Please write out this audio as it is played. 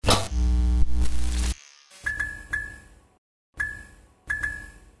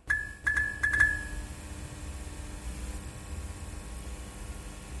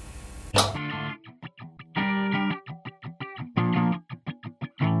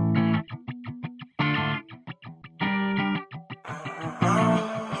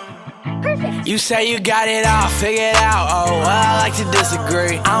You say you got it all figured out, oh, well, I like to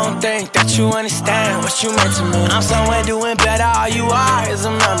disagree. I don't think that you understand what you meant to me. I'm somewhere doing better, all you are is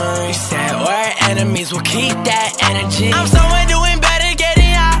a memory. You said we're enemies, we'll keep that energy. I'm somewhere doing better,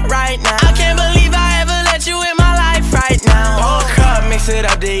 getting out right now. I can't believe I ever let you in my life right now. Pour a cup, mix it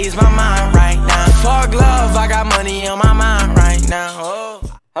up to ease my mind right now. Fuck love, I got money on my mind right now. Oh.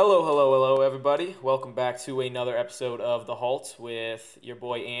 Hello, everybody. Welcome back to another episode of The Halt with your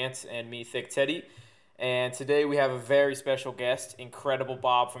boy Ant and me, Thick Teddy. And today we have a very special guest,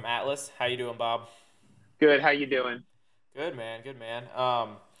 IncredibleBob from Atlas. How you doing, Bob? Good. How you doing? Good, man.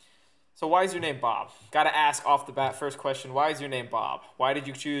 So why is your name Bob? Got to ask off the bat, first question, why is your name Bob? Why did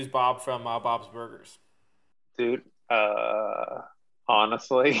you choose Bob from Bob's Burgers? Dude,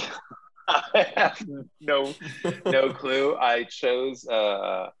 honestly, I have no clue. I chose,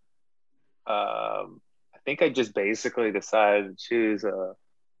 I think I just basically decided to choose a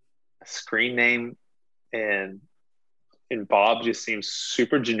screen name, and Bob just seems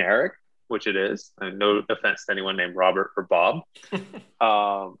super generic, which it is. And no offense to anyone named Robert or Bob.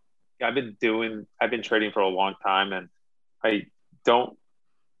 I've been trading for a long time, and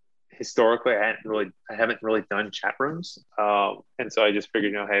historically, I haven't really done chat rooms. And so I just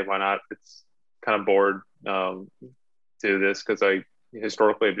figured, hey, why not? It's kind of bored, do this, because I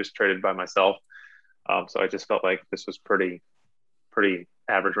historically have just traded by myself. So I just felt like this was pretty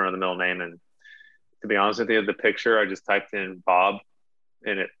average run of the mill name. And to be honest with you, the picture, I just typed in Bob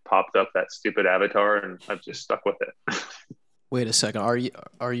and it popped up that stupid avatar, and I've just stuck with it. Wait a second.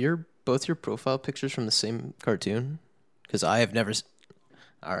 Are both your profile pictures from the same cartoon? Because I have never.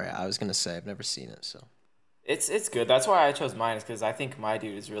 All right, I was gonna say I've never seen it, so It's good. That's why I chose mine, is because I think my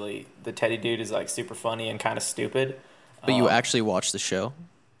dude is really, the Teddy dude is like super funny and kind of stupid. But you actually watched the show?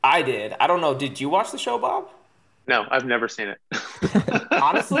 I did. I don't know. Did you watch the show, Bob? No, I've never seen it.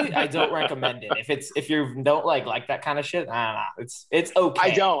 Honestly, I don't recommend it. If you don't like that kind of shit, I don't know. It's okay.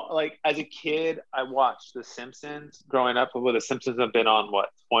 I don't like. As a kid, I watched The Simpsons growing up. Well, The Simpsons have been on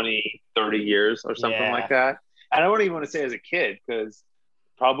 20, 30 years or something like that. And I don't even want to say as a kid, because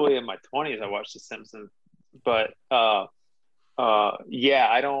probably in my 20s I watched The Simpsons. But yeah,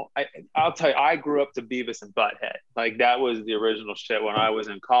 I'll tell you, I grew up to Beavis and Butthead. Like, that was the original shit when I was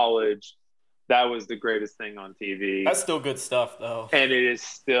in college. That was the greatest thing on TV. That's still good stuff, though. And it is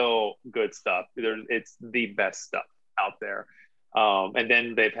still good stuff. It's the best stuff out there. And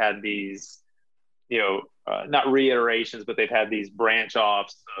then they've had these, not reiterations, but they've had these branch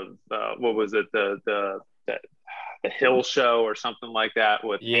offs of what was it, the Hill Show or something like that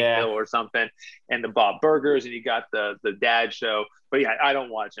with Hank Hill or something, and the Bob Burgers, and you got the Dad Show. But yeah, I don't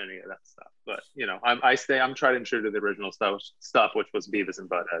watch any of that stuff. But I'm tried and true to the original stuff, which was Beavis and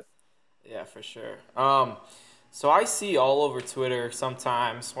Butthead. Yeah, for sure. So I see all over Twitter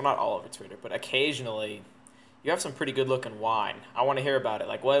sometimes, well, not all over Twitter, but occasionally, you have some pretty good looking wine. I want to hear about it.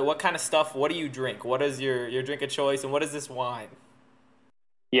 Like, what kind of stuff? What do you drink? What is your drink of choice, and what is this wine?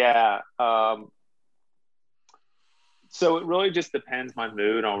 Yeah. So it really just depends my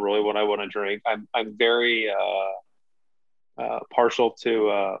mood on really what I want to drink. I'm very partial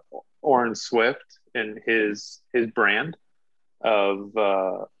to Orin Swift and his brand of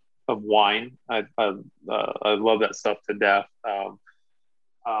wine. I love that stuff to death.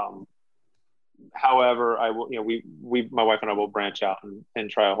 However, I will, my wife and I will branch out and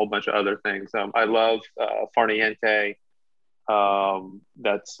try a whole bunch of other things. I love Farniente.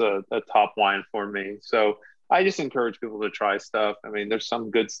 That's a top wine for me. So I just encourage people to try stuff. I mean, there's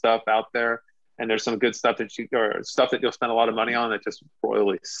some good stuff out there, and there's some good stuff that you'll spend a lot of money on that just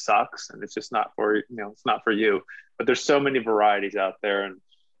royally sucks, and it's just not for it's not for you. But there's so many varieties out there, and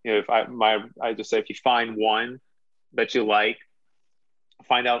I just say, if you find one that you like,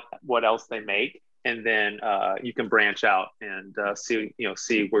 find out what else they make, and then you can branch out and see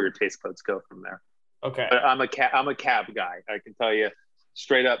where your taste buds go from there. Okay. But I'm a cab guy. I can tell you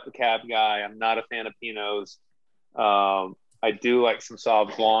straight up, a cab guy. I'm not a fan of Pinots. I do like some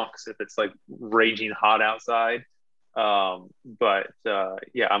Sauv Blancs if it's like raging hot outside. But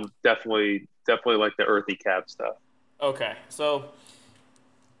yeah, I'm definitely like the earthy cab stuff. Okay, so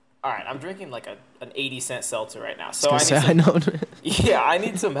all right, I'm drinking like an 80-cent seltzer right now. So I know. Yeah, I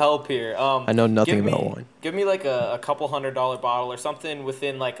need some help here. I know nothing about wine. Give me like a couple $100 bottle or something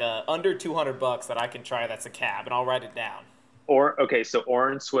within like under $200 that I can try. That's a cab, and I'll write it down. So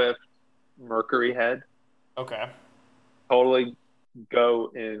Orin Swift, Mercury Head. Okay. Totally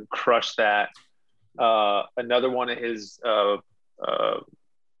go and crush that. Another one of his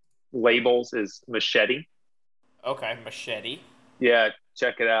labels is Machete. Okay, Machete. Yeah,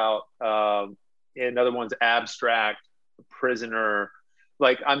 check it out. Another one's Abstract, Prisoner,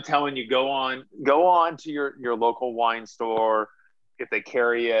 Like I'm telling you, go on to your local wine store if they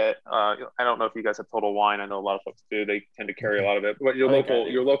carry it. I don't know if you guys have Total Wine. I know a lot of folks do. They tend to carry a lot of it, but your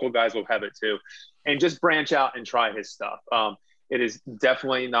local guys will have it too. And just branch out and try his stuff. It is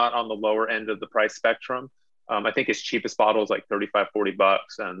definitely not on the lower end of the price spectrum. I think his cheapest bottle is like $35-$40,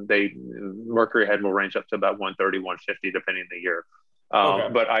 and Mercury Head will range up to about 130, 150 depending on the year.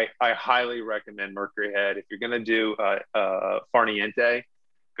 But I highly recommend Mercury Head if you're going to do Farniente.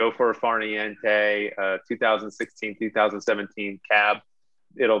 Go for a Farniente 2016, 2017 cab.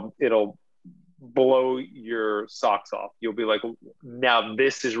 It'll blow your socks off. You'll be like, now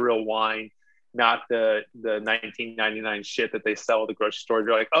this is real wine, not the 1999 shit that they sell at the grocery store.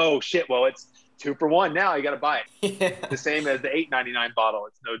 You're like, oh shit, well it's 2 for 1 now. You got to buy it. Yeah. The same as the $8.99 bottle.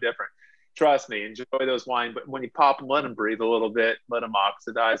 It's no different. Trust me, enjoy those wines. But when you pop them, let them breathe a little bit, let them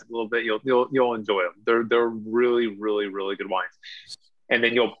oxidize a little bit. You'll enjoy them. They're really, really, really good wines. And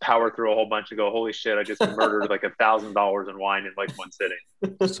then you'll power through a whole bunch and go, holy shit, I just murdered like $1,000 in wine in like one sitting.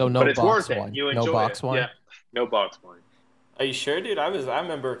 So no but it's box worth wine. It. You enjoy no box it. wine. Yeah, no box wine. Are you sure, dude? I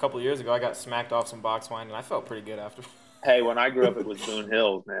remember a couple of years ago I got smacked off some box wine and I felt pretty good after. Hey, when I grew up, it was Boone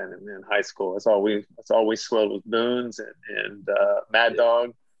Hills, man. In high school, that's all we swilled was Boone's and Mad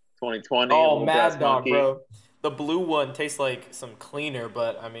Dog, 2020. Oh, Mad Dog, bro. The blue one tastes like some cleaner,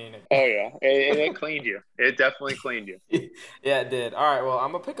 but I mean. Oh yeah, it cleaned you. It definitely cleaned you. Yeah, it did. All right, well,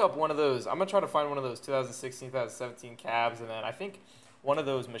 I'm gonna pick up one of those. I'm gonna try to find one of those 2016, 2017 cabs, and then I think one of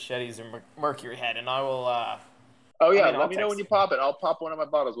those machetes or Mercury Head, and I will. Oh yeah, let me know when you pop it. I'll pop one of my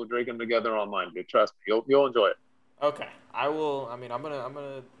bottles. We'll drink them together online, dude. Trust me, you'll enjoy it. Okay, I will. I mean, I'm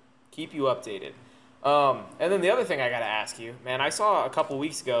gonna keep you updated. And then the other thing I gotta ask you, man, I saw a couple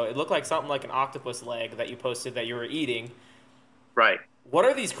weeks ago. It looked like something like an octopus leg that you posted that you were eating. Right. What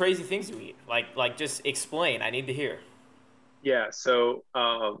are these crazy things you eat? Like, just explain. I need to hear. Yeah. So,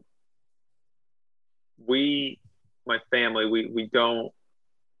 my family, we don't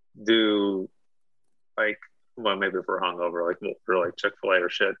do like. Well, maybe if we're hungover, like we'll order like Chick-fil-A or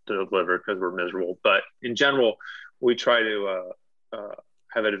shit to deliver because we're miserable. But in general, we try to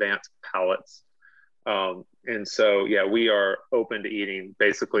have advanced palates. And so, yeah, we are open to eating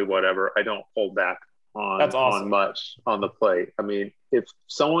basically whatever. I don't hold back on much on the plate. I mean, if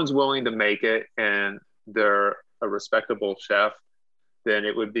someone's willing to make it and they're a respectable chef, then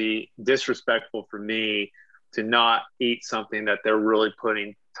it would be disrespectful for me to not eat something that they're really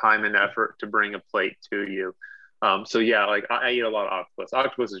putting time and effort to bring a plate to you. So yeah, like I eat a lot of octopus.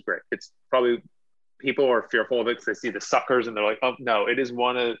 Octopus is great. It's probably people are fearful of it because they see the suckers and they're like, oh no, it is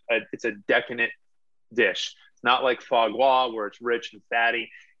it's a decadent dish. It's not like foie gras where it's rich and fatty.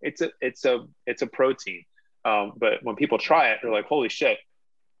 It's a protein. But when people try it, they're like, holy shit,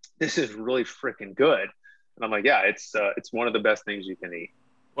 this is really freaking good. And I'm like, yeah, it's one of the best things you can eat.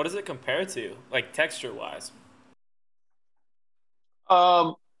 What does it compare to, like texture wise?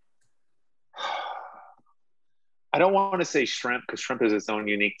 I don't want to say shrimp because shrimp is its own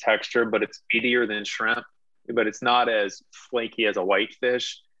unique texture, but it's meatier than shrimp, but it's not as flaky as a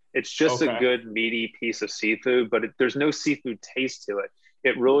whitefish. It's just a good meaty piece of seafood, but there's no seafood taste to it.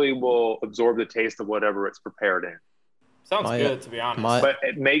 It really will absorb the taste of whatever it's prepared in. Sounds good, to be honest.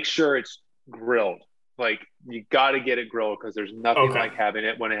 But make sure it's grilled. Like you got to get it grilled because there's nothing like having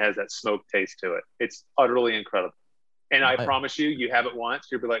it when it has that smoke taste to it. It's utterly incredible. And I promise you have it once,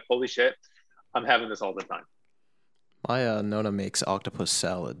 you'll be like, holy shit, I'm having this all the time. My Nona makes octopus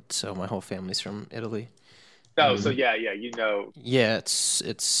salad, so my whole family's from Italy. Oh, so yeah, you know. Yeah,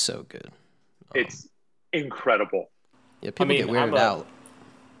 it's so good. It's incredible. Yeah, people get weirded out.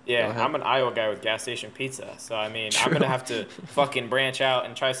 Yeah, I'm an Iowa guy with gas station pizza, so I mean, I'm gonna have to fucking branch out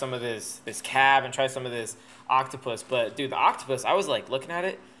and try some of this cab and try some of this octopus. But dude, the octopus, I was like looking at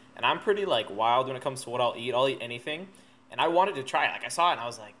it, and I'm pretty like wild when it comes to what I'll eat. I'll eat anything, and I wanted to try it. Like I saw it, and I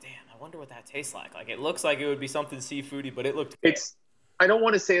was like, damn. I wonder what that tastes like. Like it looks like it would be something seafoody, but it looked good. I don't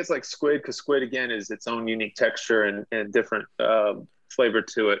want to say it's like squid because squid again is its own unique texture and different flavor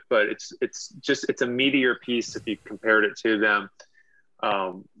to it. But it's a meatier piece if you compared it to them.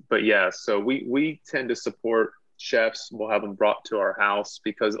 But yeah, so we tend to support chefs. We'll have them brought to our house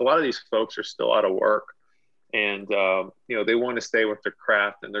because a lot of these folks are still out of work. And, they want to stay with their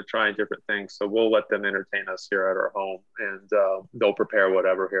craft and they're trying different things. So we'll let them entertain us here at our home and they'll prepare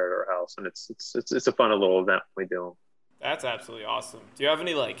whatever here at our house. And it's a fun little event we do. That's absolutely awesome. Do you have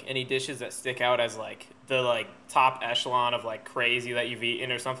any dishes that stick out as like the like top echelon of like crazy that you've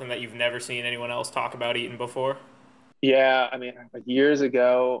eaten or something that you've never seen anyone else talk about eating before? Yeah. I mean, years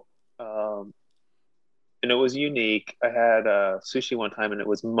ago, and it was unique. I had sushi one time and it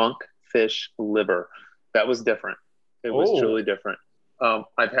was monk fish liver. That was different. It was truly different.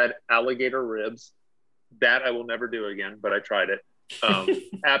 I've had alligator ribs. That I will never do again, but I tried it.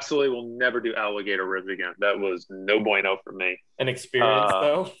 Absolutely will never do alligator ribs again. That was no bueno for me. An experience,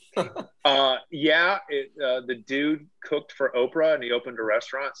 though? Yeah. The dude cooked for Oprah, and he opened a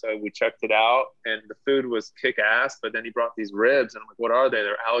restaurant, so we checked it out, and the food was kick ass. But then he brought these ribs, and I'm like, "What are they?"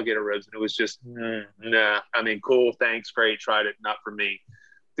 They're alligator ribs, and it was just nah. I mean, cool, thanks, great, tried it, not for me,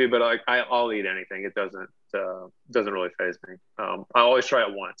 dude. But like, I'll eat anything. It doesn't really faze me. I always try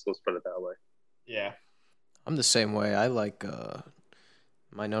it once. Let's put it that way. Yeah. I'm the same way. I like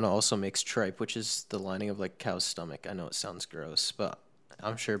my nonna also makes tripe, which is the lining of like cow's stomach. I know it sounds gross, but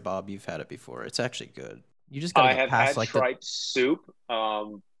I'm sure Bob, you've had it before. It's actually good. You just gotta I get have past had like tripe soup.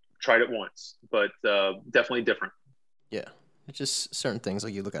 Tried it once, but definitely different. yeah. It's just certain things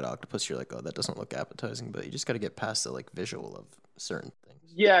like you look at octopus, you're like, oh, that doesn't look appetizing, but you just gotta get past the like visual of certain things.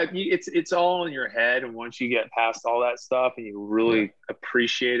 Yeah, it's all in your head, and once you get past all that stuff and you really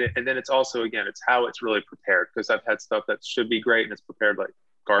appreciate it, and then it's also, again, it's how it's really prepared, because I've had stuff that should be great and it's prepared like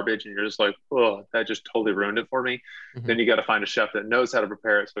garbage, and you're just like, oh, that just totally ruined it for me. Mhm. Then you got to find a chef that knows how to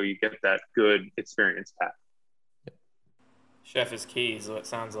prepare it, so you get that good experience back. Chef is key, is what it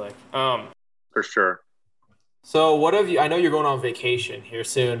sounds like. For sure. So what have you? I know you're going on vacation here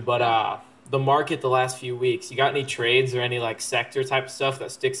soon, but the market the last few weeks, you got any trades or any like sector type of stuff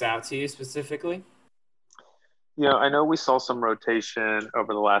that sticks out to you specifically? I know we saw some rotation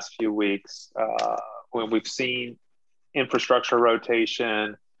over the last few weeks, when we've seen infrastructure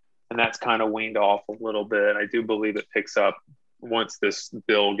rotation, and that's kind of weaned off a little bit. I do believe it picks up once this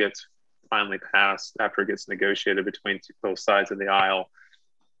bill gets finally passed, after it gets negotiated between both sides of the aisle.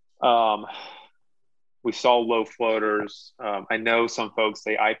 Um, we saw low floaters. I know some folks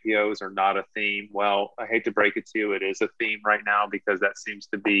say IPOs are not a theme. Well, I hate to break it to you, it is a theme right now, because that seems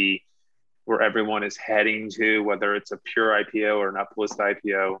to be where everyone is heading to, whether it's a pure IPO or an uplist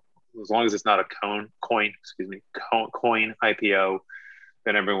IPO. As long as it's not a coin IPO,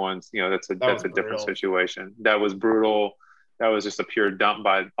 then everyone's, that's a different situation. That was brutal. That was just a pure dump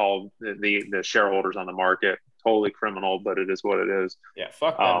by all the shareholders on the market. Totally criminal, but it is what it is. Yeah,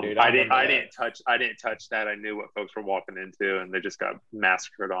 fuck them, dude. I didn't touch that. I knew what folks were walking into, and they just got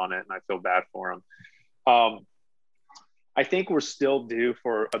massacred on it, and I feel bad for them. I think we're still due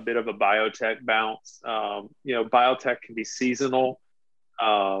for a bit of a biotech bounce. Biotech can be seasonal,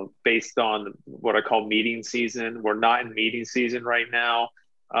 based on what I call meeting season. We're not in meeting season right now,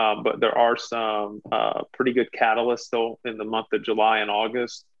 but there are some pretty good catalysts still in the month of July and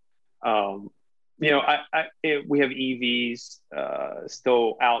August. We have EVs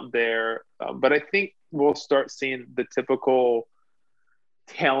still out there, but I think we'll start seeing the typical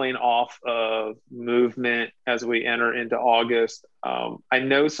tailing off of movement as we enter into August. I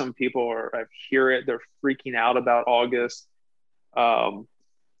know some people I hear it, they're freaking out about August.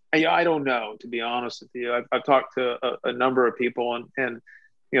 I don't know, to be honest with you. I've talked to a number of people, and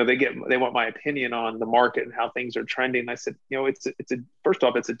they want my opinion on the market and how things are trending. I said, first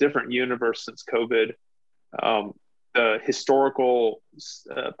off, it's a different universe since COVID. The historical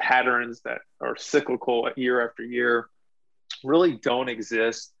patterns that are cyclical year after year really don't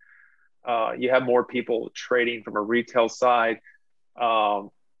exist. You have more people trading from a retail side. I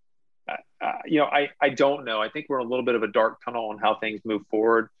don't know. I think we're in a little bit of a dark tunnel on how things move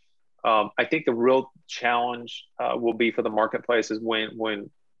forward. I think the real challenge will be for the marketplace is when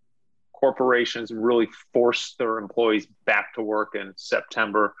corporations really force their employees back to work in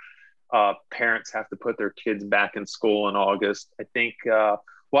September. Parents have to put their kids back in school in August. I think we'll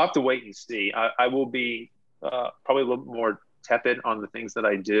have to wait and see. I will be probably a little more tepid on the things that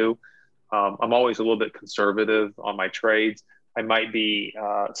I do. I'm always a little bit conservative on my trades. I might be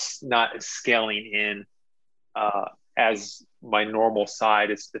not scaling in as my normal side.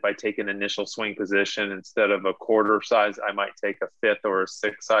 Is if I take an initial swing position instead of a quarter size, I might take a fifth or a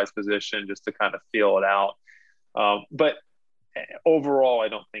sixth size position just to kind of feel it out. But overall, I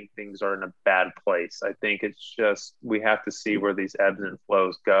don't think things are in a bad place. I think it's just we have to see where these ebbs and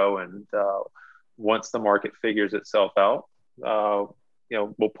flows go, and once the market figures itself out,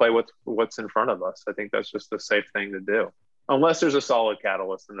 we'll play with what's in front of us. I think that's just the safe thing to do, unless there's a solid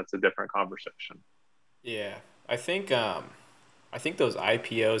catalyst, and that's a different conversation. Yeah, I think those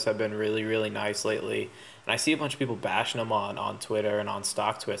IPOs have been really, really nice lately, and I see a bunch of people bashing them on Twitter and on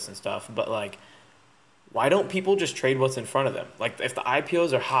StockTwits and stuff. But like, why don't people just trade what's in front of them? Like, if the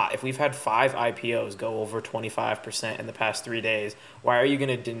IPOs are hot, if we've had 5 IPOs go over 25% in the past 3 days, why are you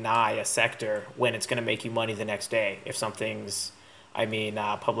going to deny a sector when it's going to make you money the next day? If something's,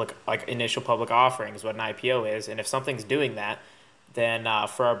 public, like initial public offering is what an IPO is, and if something's doing that, than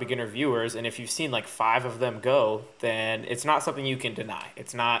for our beginner viewers. And if you've seen like 5 of them go, then it's not something you can deny.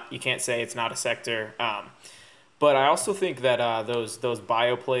 It's not, you can't say it's not a sector. But I also think that those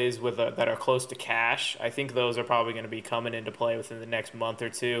bio plays with that are close to cash, I think those are probably going to be coming into play within the next month or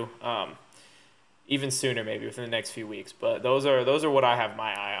two, even sooner maybe within the next few weeks. But those are what I have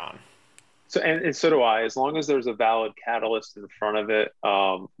my eye on. So and so do I. As long as there's a valid catalyst in front of it,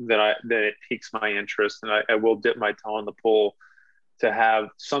 then it piques my interest, and I will dip my toe in the pool to have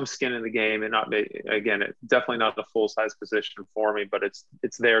some skin in the game and not be, again, it's definitely not the full size position for me, but it's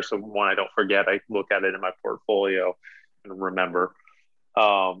there. So when I don't forget, I look at it in my portfolio and remember.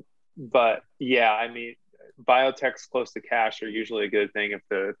 But yeah, I mean, biotechs close to cash are usually a good thing if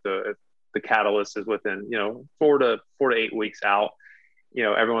the catalyst is within, 4 to 8 weeks out.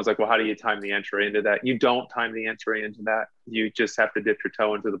 Everyone's like, well, how do you time the entry into that? You don't time the entry into that. You just have to dip your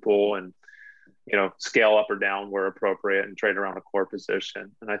toe into the pool and, scale up or down where appropriate and trade around a core position.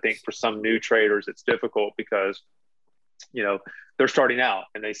 And I think for some new traders, it's difficult because, they're starting out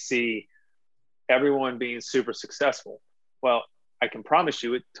and they see everyone being super successful. Well, I can promise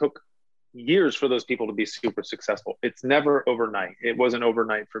you it took years for those people to be super successful. It's never overnight. It wasn't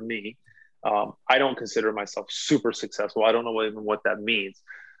overnight for me. I don't consider myself super successful. I don't know even what that means.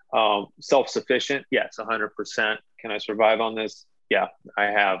 Self-sufficient, yes, 100%. Can I survive on this? Yeah, I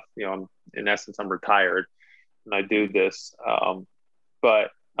have. In essence, I'm retired and I do this.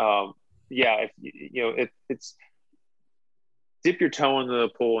 Yeah, it's dip your toe into the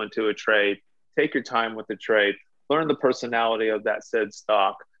pool into a trade. Take your time with the trade. Learn the personality of that said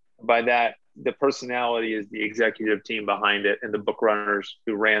stock. By that, the personality is the executive team behind it and the book runners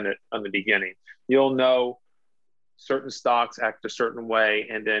who ran it on the beginning. You'll know certain stocks act a certain way.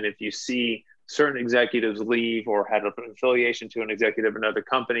 And then if you see certain executives leave or had an affiliation to an executive in another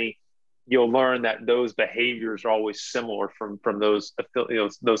company, you'll learn that those behaviors are always similar from those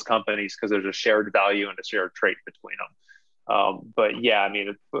those companies because there's a shared value and a shared trait between them. But yeah, I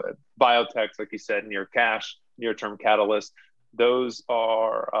mean, biotechs, like you said, near cash, near-term catalyst, those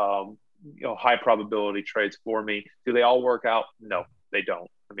are high probability trades for me. Do they all work out? No, they don't.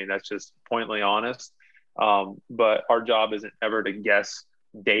 I mean, that's just pointedly honest. But our job isn't ever to guess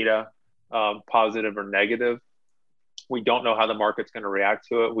data, positive or negative. We don't know how the market's going to react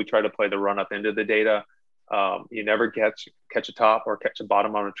to it. We try to play the run up into the data. You never catch a top or catch a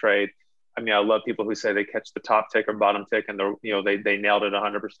bottom on a trade. I mean, I love people who say they catch the top tick or bottom tick and they nailed it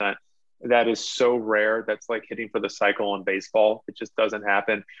 100%. That is so rare. That's like hitting for the cycle in baseball. It just doesn't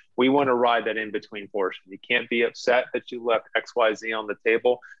happen. We want to ride that in between portion. You can't be upset that you left XYZ on the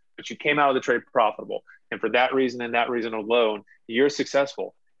table, but you came out of the trade profitable. And for that reason and that reason alone, you're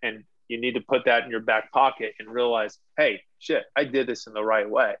successful. And you need to put that in your back pocket and realize, hey, shit, I did this in the right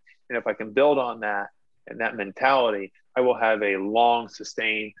way. And if I can build on that and that mentality, I will have a long,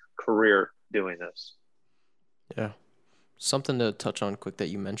 sustained career doing this. Yeah. Something to touch on quick that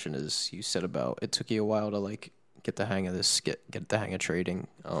you mentioned is you said about it took you a while to like get the hang of this, get the hang of trading.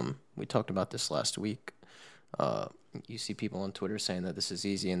 We talked about this last week. You see people on Twitter saying that this is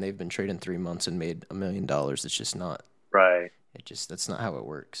easy and they've been trading 3 months and made $1 million. It's just not right. That's not how it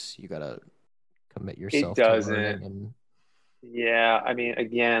works. You gotta commit yourself to learning. And yeah, I mean,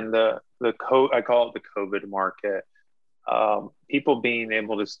 again, I call it the COVID market. People being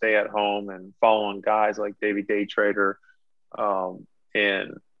able to stay at home and following guys like Davey Day Trader,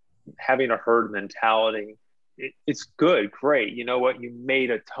 and having a herd mentality, it's good, great. You know what? You made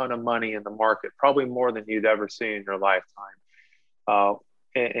a ton of money in the market, probably more than you'd ever seen in your lifetime.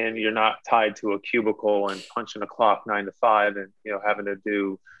 And you're not tied to a cubicle and punching a clock 9 to 5 and, having to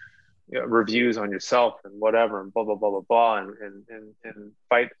do reviews on yourself and whatever and blah, blah, blah, blah, blah, and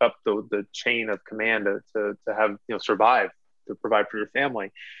fight up the chain of command to have, survive, to provide for your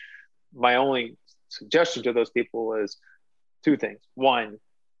family. My only suggestion to those people is 2 things. One,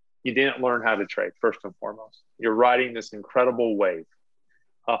 you didn't learn how to trade, first and foremost. You're riding this incredible wave.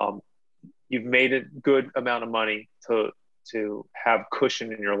 You've made a good amount of money to have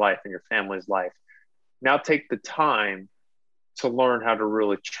cushion in your life and your family's life. Now take the time to learn how to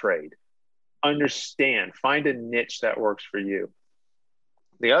really trade. Understand, find a niche that works for you.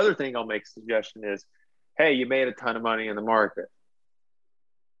 The other thing I'll make a suggestion is, hey, you made a ton of money in the market.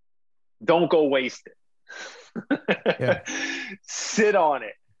 Don't go waste it. Yeah. Sit on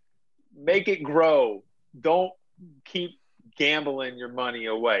it. Make it grow. Don't keep gambling your money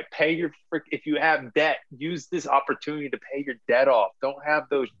away. If you have debt, use this opportunity to pay your debt off. Don't have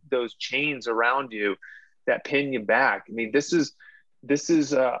those chains around you that pin you back. I mean, this is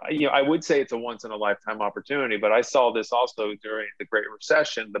I would say it's a once in a lifetime opportunity, but I saw this also during the Great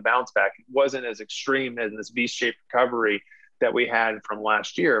Recession. The bounce back wasn't as extreme as this V-shaped recovery that we had from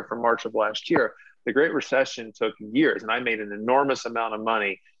last year, from March of last year. The Great Recession took years, and I made an enormous amount of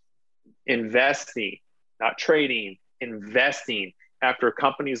money investing, not trading, investing. After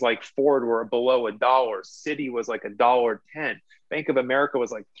companies like Ford were below $1, Citi was like $1.10, Bank of America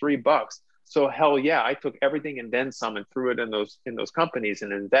was like $3. So hell yeah, I took everything and then some and threw it in those companies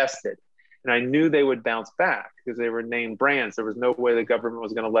and invested. And I knew they would bounce back because they were named brands. There was no way the government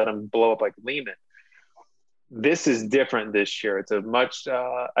was going to let them blow up like Lehman. This is different this year. It's a much,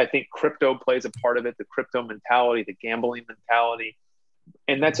 I think crypto plays a part of it, the crypto mentality, the gambling mentality.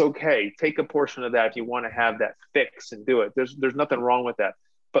 And that's okay. Take a portion of that if you want to have that fix and do it. There's nothing wrong with that.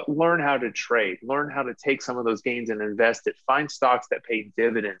 But learn how to trade. Learn how to take some of those gains and invest it. Find stocks that pay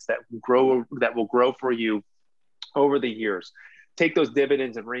dividends that will grow for you over the years. Take those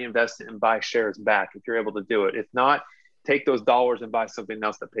dividends and reinvest it and buy shares back if you're able to do it. If not, take those dollars and buy something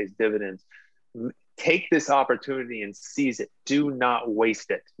else that pays dividends. Take this opportunity and seize it. Do not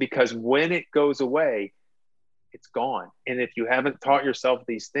waste it, because when it goes away, it's gone. And if you haven't taught yourself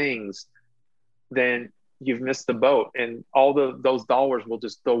these things, then you've missed the boat, and all those dollars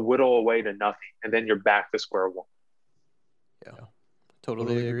they'll whittle away to nothing, and then you're back to square one. Yeah,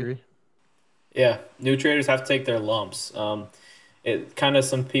 totally agree. Yeah, new traders have to take their lumps. It kind of,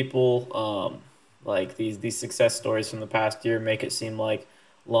 some people like these success stories from the past year make it seem like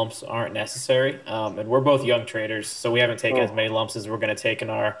lumps aren't necessary. And we're both young traders, so we haven't taken as many lumps as we're going to take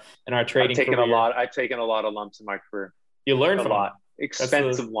in our trading career. I've taken a lot of lumps in my career. You learned a lot.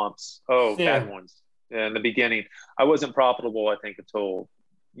 Expensive lumps. Bad ones. In the beginning, I wasn't profitable, I think, until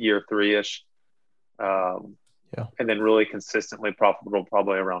year 3-ish. And then really consistently profitable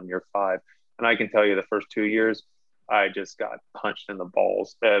probably around year 5. And I can tell you the first 2 years, I just got punched in the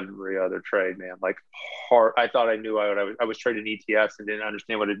balls every other trade, man. Like hard. I thought I knew I was trading ETFs and didn't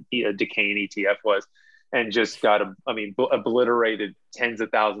understand what a decaying ETF was, and just got obliterated tens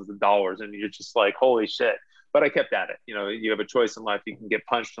of thousands of dollars. And you're just like, holy shit. But I kept at it. You know, you have a choice in life. You can get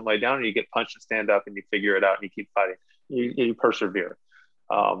punched and lay down, or you get punched and stand up, and you figure it out and you keep fighting. You persevere.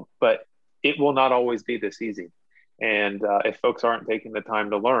 But it will not always be this easy. And if folks aren't taking the time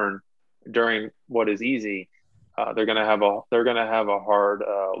to learn during what is easy, they're gonna have a hard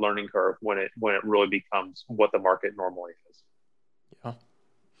learning curve when it really becomes what the market normally is. Yeah,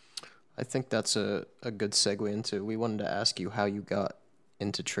 I think that's a good segue into. We wanted to ask you how you got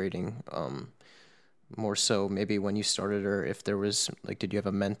into trading. More so maybe when you started, or if there was, like, did you have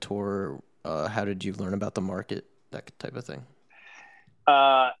a mentor? How did you learn about the market? That type of thing.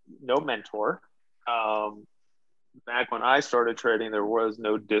 No mentor. Back when I started trading, there was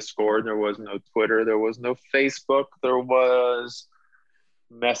no Discord, there was no Twitter, there was no Facebook, there was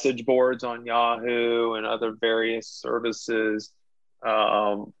message boards on Yahoo and other various services.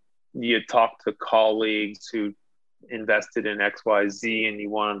 You talked to colleagues who invested in XYZ and you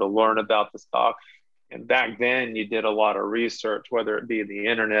wanted to learn about the stock. And back then you did a lot of research, whether it be the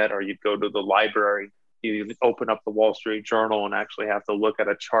internet or you'd go to the library. You open up the Wall Street Journal and actually have to look at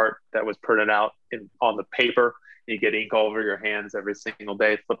a chart that was printed out on the paper. You get ink all over your hands every single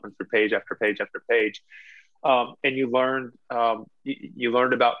day, flipping through page after page after page. And you learned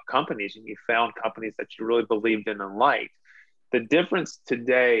about companies, and you found companies that you really believed in and liked. The difference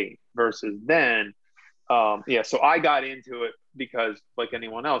today versus then, so I got into it because, like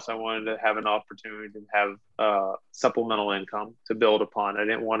anyone else, I wanted to have an opportunity to have supplemental income to build upon. I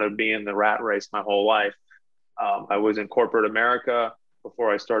didn't want to be in the rat race my whole life. I was in corporate America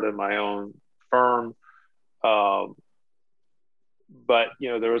before I started my own firm. But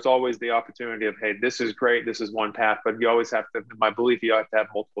there was always the opportunity of, hey, this is great, this is one path, but you always have to, in my belief, you have to have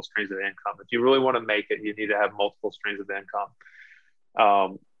multiple streams of income. If you really want to make it, you need to have multiple streams of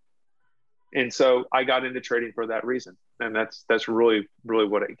income. And so I got into trading for that reason. And that's really, really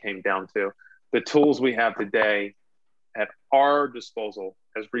what it came down to. The tools we have today at our disposal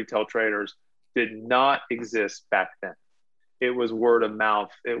as retail traders did not exist back then. It was word of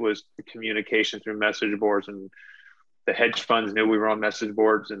mouth. It was the communication through message boards, and the hedge funds knew we were on message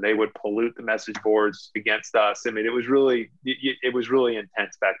boards, and they would pollute the message boards against us. I mean, it was really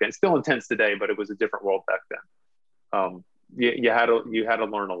intense back then. It's still intense today, but it was a different world back then. You had to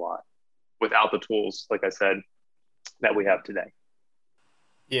learn a lot without the tools, like I said, that we have today.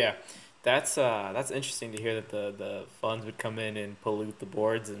 Yeah, that's interesting to hear that the funds would come in and pollute the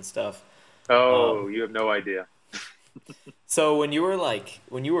boards and stuff. Oh, you have no idea. So when you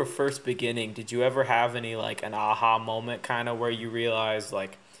were first beginning, did you ever have any, like, an aha moment kind of where you realized,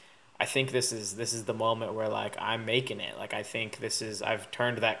 like, I think this is the moment where, like, I'm making it. Like, I think I've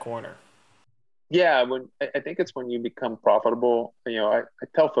turned that corner. Yeah, I think it's when you become profitable. I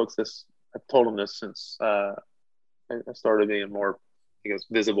tell folks this. I've told them this since I started being more, I guess,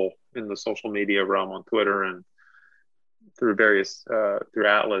 visible in the social media realm on Twitter and through various through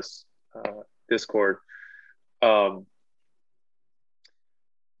Atlas, Discord. I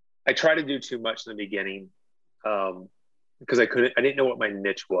tried to do too much in the beginning because I didn't know what my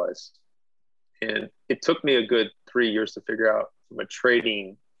niche was, and it took me a good 3 years to figure out from a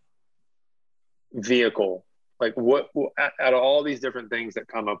trading vehicle, like what out of all these different things that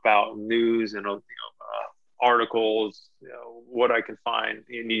come about, news and articles, what I can find,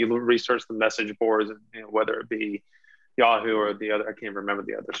 and you research the message boards, and whether it be Yahoo or the other, I can't remember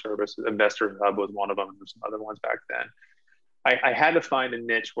the other service. Investor Hub was one of them. There's some other ones back then. I had to find a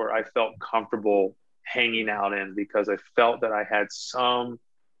niche where I felt comfortable hanging out in because I felt that I had some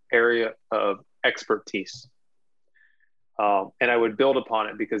area of expertise. And I would build upon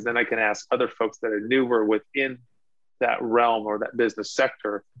it because then I can ask other folks that I knew were within that realm or that business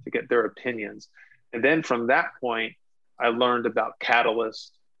sector to get their opinions. And then from that point, I learned about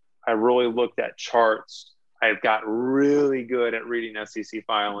catalysts. I really looked at charts. I got really good at reading SEC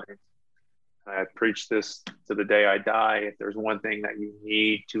filings. I preach this to the day I die. If there's one thing that you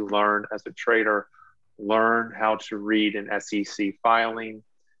need to learn as a trader, learn how to read an SEC filing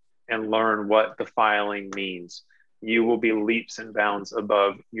and learn what the filing means. You will be leaps and bounds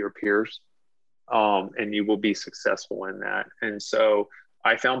above your peers, and you will be successful in that. And so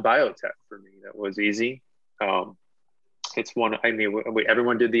I found biotech for me. That was easy. It's one, I mean,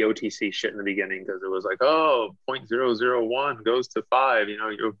 everyone did the OTC shit in the beginning because it was like, oh, 0.001 goes to 5,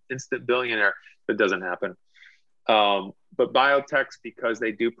 you're instant billionaire. That doesn't happen. But biotechs, because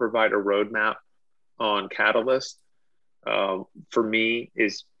they do provide a roadmap on Catalyst, for me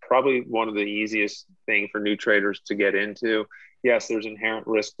is probably one of the easiest thing for new traders to get into. Yes, there's inherent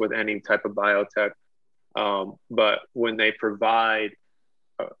risk with any type of biotech. But when they provide,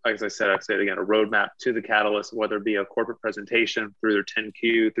 as I said, I'd say it again, a roadmap to the Catalyst, whether it be a corporate presentation through their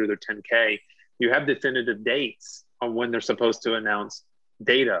 10Q, through their 10K, you have definitive dates on when they're supposed to announce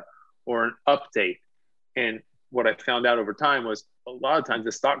data or an update. And what I found out over time was a lot of times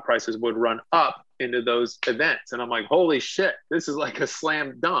the stock prices would run up into those events. And I'm like, holy shit, this is like a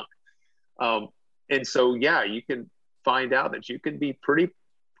slam dunk. And so, yeah, you can find out that you can be pretty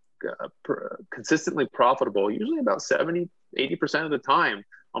consistently profitable, usually about 70-80% of the time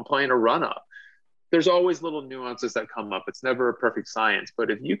on playing a run up. There's always little nuances that come up. It's never a perfect science,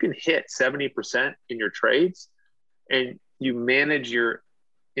 but if you can hit 70% in your trades and you manage your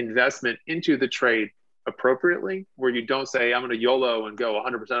investment into the trade appropriately, where you don't say, I'm going to YOLO and go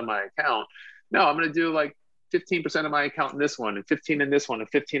 100% of my account. No, I'm going to do like 15% of my account in this one and 15 in this one and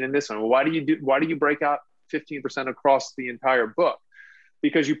 15 in this one. Well, why do you break out 15% across the entire book?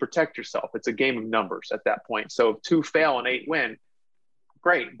 Because you protect yourself. It's a game of numbers at that point. So if 2 fail and 8 win,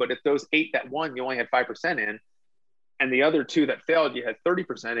 great. But if those 8 that won, you only had 5% in, and the other 2 that failed, you had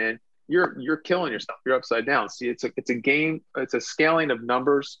 30% in, you're killing yourself. You're upside down. See, it's a game. It's a scaling of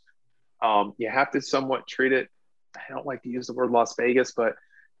numbers. You have to somewhat treat it. I don't like to use the word Las Vegas, but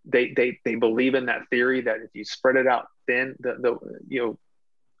they believe in that theory that if you spread it out thin,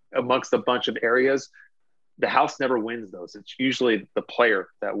 amongst a bunch of areas, the house never wins those. It's usually the player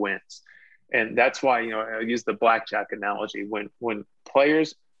that wins. And that's why, I use the blackjack analogy. When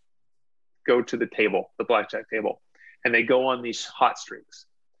players go to the table, the blackjack table, and they go on these hot streaks,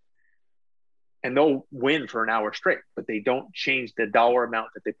 and they'll win for an hour straight, but they don't change the dollar amount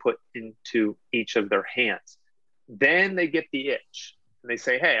that they put into each of their hands. Then they get the itch and they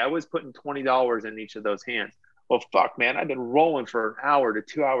say, hey, I was putting $20 in each of those hands. Well, fuck, man, I've been rolling for an hour to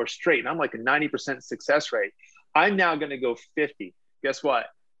 2 hours straight, and I'm like a 90% success rate. I'm now going to go 50. Guess what?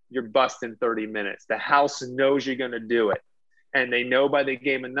 You're busting 30 minutes. The house knows you're going to do it, and they know by the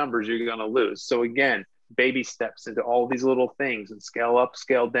game of numbers you're going to lose. So again, baby steps into all these little things and scale up,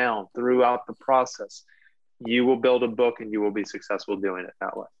 scale down throughout the process. You will build a book, and you will be successful doing it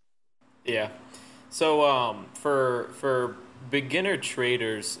that way. Yeah. So for beginner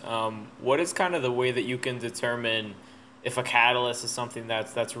traders, what is kind of the way that you can determine if a catalyst is something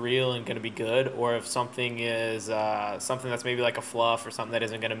that's real and going to be good, or if something is something that's maybe like a fluff or something that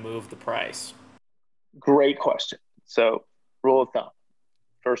isn't going to move the price? Great question. So rule of thumb,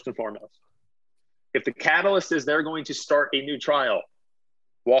 first and foremost, if the catalyst is they're going to start a new trial,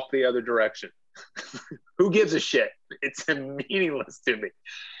 walk the other direction. Who gives a shit? It's meaningless to me.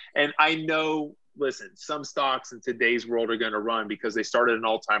 And I know, listen, some stocks in today's world are going to run because they started an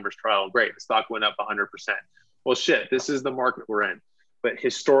Alzheimer's trial. Great. The stock went up 100%. Well, shit, this is the market we're in. But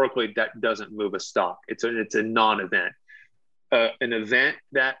historically, that doesn't move a stock. It's a non-event. An event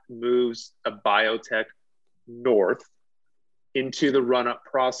that moves a biotech north into the run-up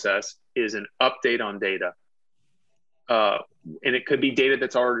process is an update on data. and it could be data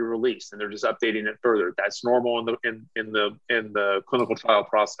that's already released, and they're just updating it further. That's normal in the clinical trial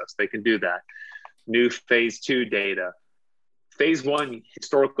process. They can do that. New phase 2 data. Phase 1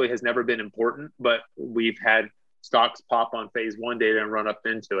 historically has never been important, but we've had stocks pop on phase 1 data and run up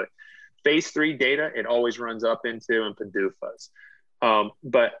into it. Phase 3 data, it always runs up into, and PDUFAs.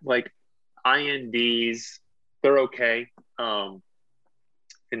 But like INDs, they're okay.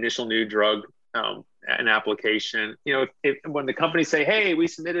 Initial new drug, an application. When the companies say, hey, we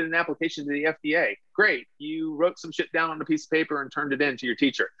submitted an application to the FDA, great. You wrote some shit down on a piece of paper and turned it in to your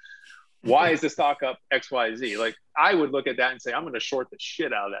teacher. Why is the stock up XYZ? Like, I would look at that and say, I'm going to short the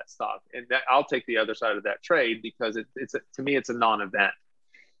shit out of that stock. And I'll take the other side of that trade because to me, it's a non-event.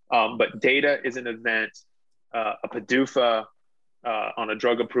 But data is an event. A PDUFA on a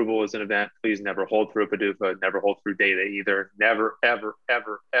drug approval is an event. Please never hold through a PDUFA. Never hold through data either. Never, ever,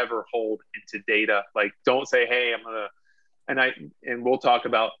 ever, ever hold into data. Like, don't say, hey, I'm going to, and we'll talk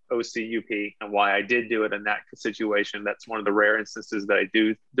about OCUP and why I did do it in that situation. That's one of the rare instances that I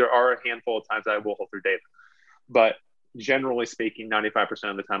do. There are a handful of times I will hold through data, but generally speaking, 95%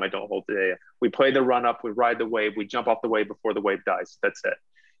 of the time I don't hold the data. We play the run up, we ride the wave, we jump off the wave before the wave dies. That's it.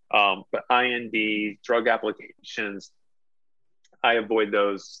 But IND, drug applications, I avoid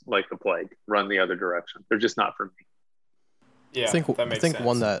those like the plague. Run the other direction. They're just not for me. Yeah, I think sense.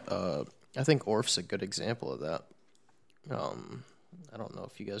 One that I think ORF's a good example of that. I don't know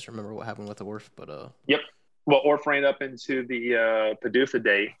if you guys remember what happened with the ORF, but Yep. Well, ORF ran up into the PDUFA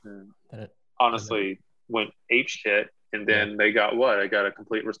date. Honestly, went ape shit, and then they got what? I got a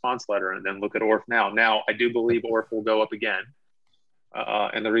complete response letter, and then look at ORF now. Now, I do believe ORF will go up again,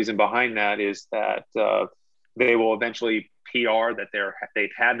 and the reason behind that is that they will eventually PR that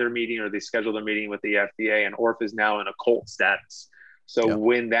they've had their meeting or they scheduled their meeting with the FDA, and ORF is now in a cult status. So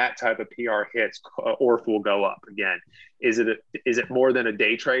when that type of PR hits, ORF will go up again. Is it more than a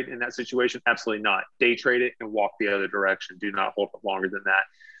day trade in that situation? Absolutely not. Day trade it and walk the other direction. Do not hold it longer than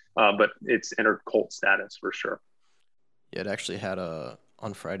that. But it's entered cult status for sure. Yeah, it actually had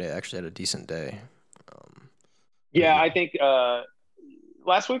on Friday. It actually had a decent day. I think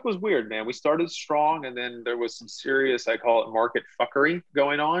last week was weird, man. We started strong, and then there was some serious, I call it market fuckery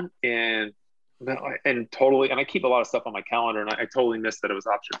going on, and I keep a lot of stuff on my calendar, and I totally missed that it was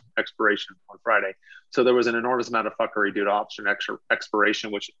option expiration on Friday. So there was an enormous amount of fuckery due to option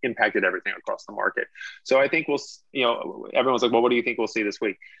expiration, which impacted everything across the market. So I think everyone's like, well, what do you think we'll see this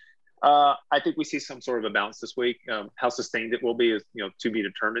week? I think we see some sort of a bounce this week. How sustained it will be is, to be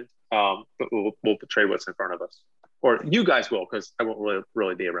determined. But we'll trade what's in front of us, or you guys will, because I won't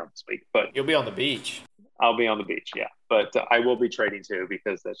really be around this week. But you'll be on the beach. I'll be on the beach, yeah. But I will be trading too,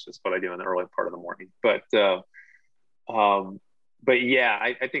 because that's just what I do in the early part of the morning. But yeah,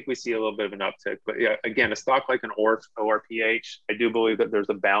 I think we see a little bit of an uptick. But yeah, again, a stock like an ORPH, I do believe that there's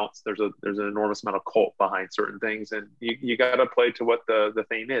a bounce. There's an enormous amount of cult behind certain things, and you got to play to what the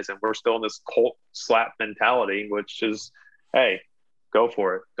theme is. And we're still in this cult slap mentality, which is, hey, go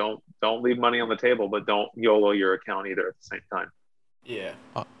for it. Don't leave money on the table, but don't YOLO your account either at the same time. Yeah.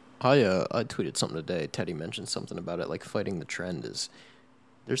 I tweeted something today. Teddy mentioned something about it, like fighting the trend is.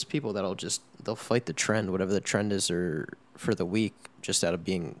 There's people they'll fight the trend, whatever the trend is, or for the week, just out of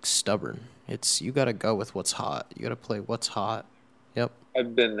being stubborn. You got to go with what's hot. You got to play what's hot. Yep.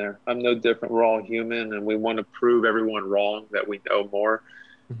 I've been there. I'm no different. We're all human, and we want to prove everyone wrong that we know more.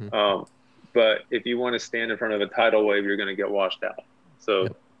 Mm-hmm. But if you want to stand in front of a tidal wave, you're going to get washed out. So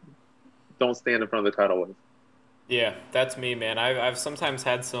don't stand in front of the tidal wave. Yeah, that's me, man. I've sometimes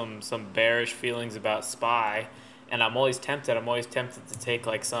had some bearish feelings about SPY, and I'm always tempted to take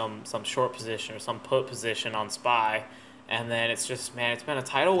like some short position or some put position on SPY, and then it's just, man, it's been a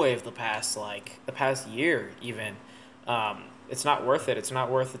tidal wave the past year even. It's not worth it. It's not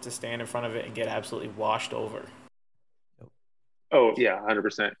worth it to stand in front of it and get absolutely washed over. Oh yeah,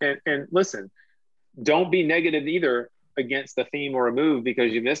 100%. And listen, don't be negative either against the theme or a move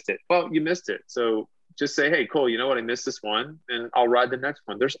because you missed it. Well, you missed it, so just say, hey, cool, you know what? I missed this one, and I'll ride the next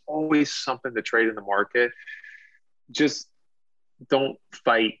one. There's always something to trade in the market. Just don't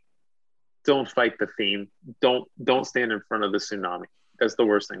fight the theme. Don't stand in front of the tsunami. That's the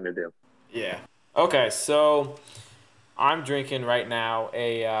worst thing to do. Yeah. Okay, so I'm drinking right now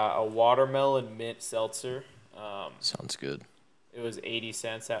a watermelon mint seltzer. Sounds good. It was 80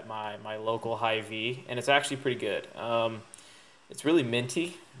 cents at my local Hy-Vee, and it's actually pretty good. It's really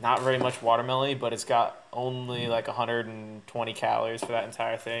minty, not very much watermelon, but it's got only like 120 calories for that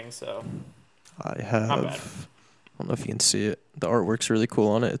entire thing. So I don't know if you can see it. The artwork's really cool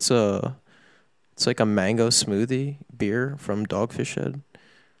on it. It's like a mango smoothie beer from Dogfish Head.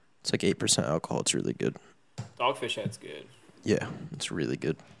 It's like 8% alcohol. It's really good. Dogfish Head's good. Yeah, it's really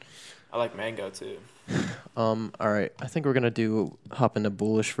good. I like mango too. All right. I think we're gonna hop into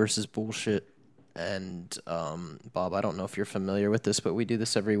bullish versus bullshit. And Bob, I don't know if you're familiar with this, but we do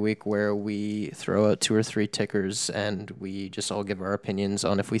this every week where we throw out 2 or 3 tickers and we just all give our opinions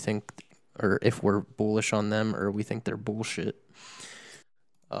on if we think or if we're bullish on them or we think they're bullshit.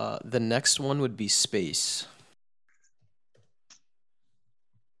 The next one would be space.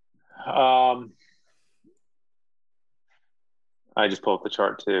 I just pulled up the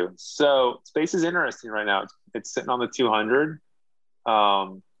chart too. So space is interesting right now. It's sitting on the 200.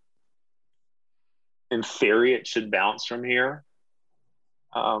 In theory, it should bounce from here.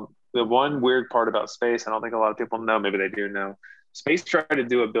 The one weird part about space, I don't think a lot of people know, maybe they do know, space tried to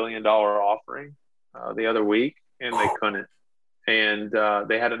do $1 billion offering the other week, and they couldn't. And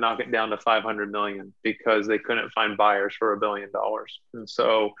they had to knock it down to 500 million because they couldn't find buyers for $1 billion. And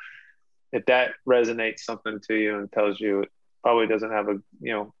so if that resonates something to you and tells you it probably doesn't have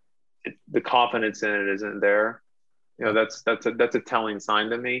the confidence in it isn't there, that's a telling sign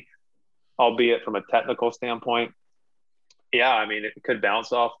to me, albeit from a technical standpoint. Yeah, I mean, it could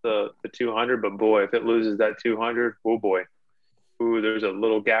bounce off the 200, but boy, if it loses that 200, oh boy. Ooh, there's a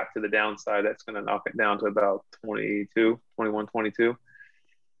little gap to the downside that's going to knock it down to about 21, 22.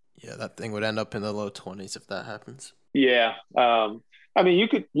 Yeah, that thing would end up in the low 20s if that happens. Yeah. I mean,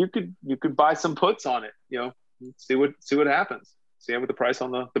 you could buy some puts on it, see what happens. See what the price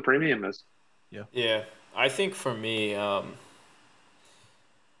on the premium is. Yeah. Yeah. I think for me,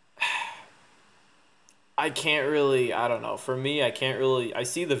 I can't really, I don't know. For me, I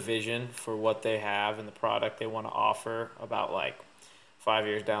see the vision for what they have and the product they want to offer about like 5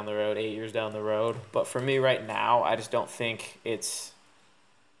 years down the road, 8 years down the road. But for me right now, I just don't think it's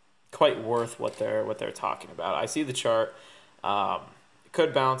quite worth what they're talking about. I see the chart. It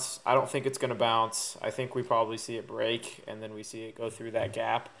could bounce. I don't think it's going to bounce. I think we probably see it break and then we see it go through that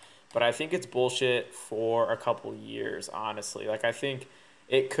gap. But I think it's bullshit for a couple years, honestly. Like, I think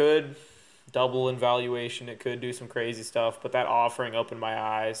it could double in valuation. It could do some crazy stuff, but that offering opened my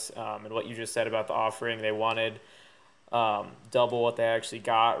eyes. And what you just said about the offering, they wanted double what they actually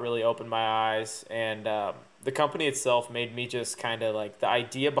got, really opened my eyes. And the company itself made me just kind of like, the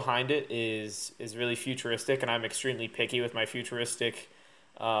idea behind it is really futuristic, and I'm extremely picky with my futuristic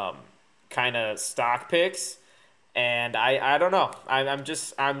kind of stock picks. And I don't know.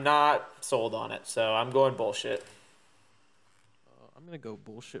 I'm not sold on it, so I'm going bullshit. I'm going to go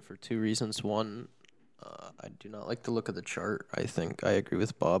bullshit for 2 reasons. One, I do not like the look of the chart. I think I agree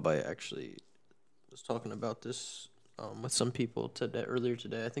with Bob. I actually was talking about this with some people earlier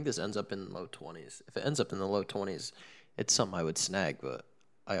today. I think this ends up in low 20s. If it ends up in the low 20s, it's something I would snag, but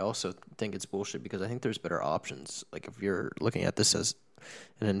I also think it's bullshit because I think there's better options. Like, if you're looking at this as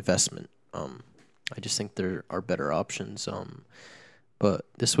an investment, I just think there are better options. But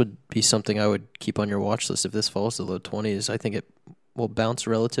this would be something I would keep on your watch list. If this falls to low 20s, I think it will bounce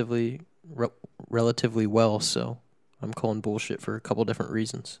relatively well. So I'm calling bullshit for a couple different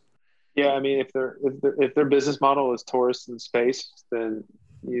reasons. Yeah, I mean, if their business model is tourists in space, then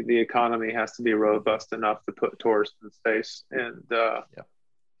the economy has to be robust enough to put tourists in space. And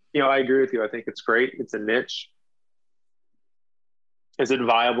I agree with you. I think it's great. It's a niche. Is it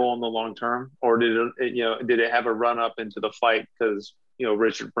viable in the long term, or did it have a run up into the fight because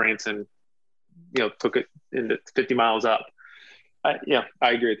Richard Branson took it into 50 miles up? I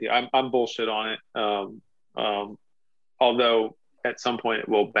agree with you. I'm bullshit on it. Although at some point it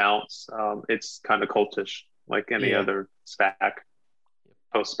will bounce. It's kind of cultish, like any other SPAC,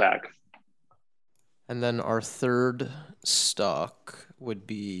 post SPAC. And then our third stock would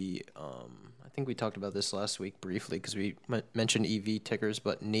be, I think we talked about this last week briefly because we mentioned EV tickers,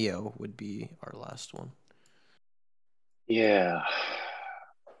 but NEO would be our last one. Yeah.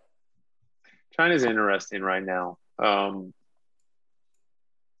 China's interesting right now.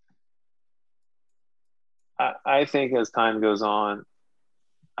 I think as time goes on,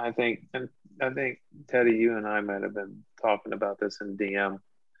 I think Teddy, you and I might have been talking about this in DM,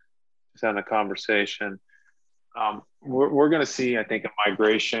 just having a conversation. We're going to see, I think, a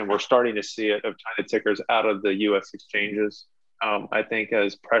migration. We're starting to see it of China tickers out of the U.S. exchanges. I think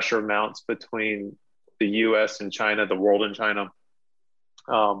as pressure mounts between the U.S. and China, the world and China,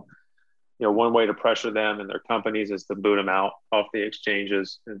 one way to pressure them and their companies is to boot them out off the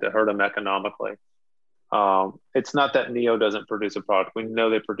exchanges and to hurt them economically. It's not that NEO doesn't produce a product. We know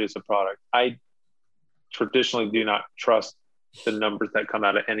they produce a product. I traditionally do not trust the numbers that come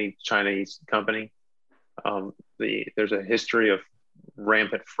out of any Chinese company. There's a history of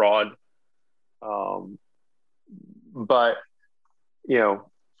rampant fraud. But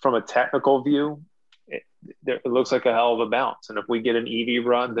from a technical view, it looks like a hell of a bounce. And if we get an EV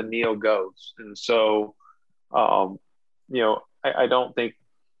run, then NEO goes. And so, I don't think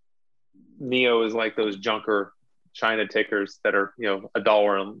NEO is like those junker China tickers that are, $1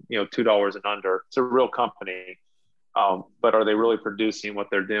 and, $2 and under. It's a real company. But are they really producing what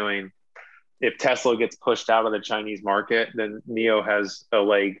they're doing? If Tesla gets pushed out of the Chinese market, then NEO has a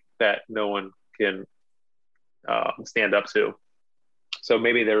leg that no one can stand up to. So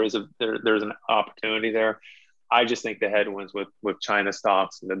maybe there's an opportunity there. I just think the headwinds with China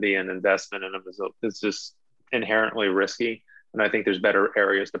stocks and to be an investment in them is just inherently risky. And I think there's better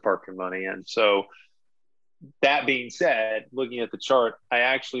areas to park your money in. So that being said, looking at the chart, I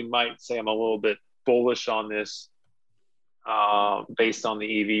actually might say I'm a little bit bullish on this based on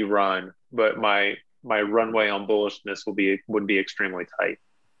the EV run, but my runway on bullishness would be extremely tight.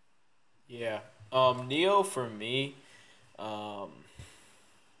 Yeah. NEO for me,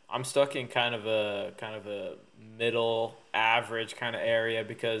 I'm stuck in kind of a middle average kind of area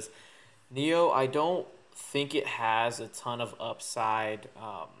because NEO, I don't think it has a ton of upside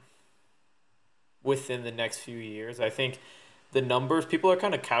within the next few years. I think the numbers, people are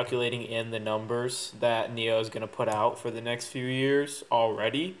kind of calculating in the numbers that NEO is going to put out for the next few years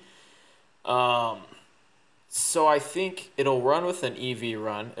already. So I think it'll run with an EV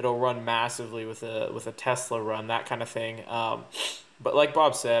run. It'll run massively with a Tesla run, that kind of thing. But like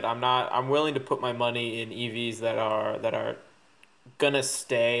Bob said, I'm willing to put my money in EVs that are gonna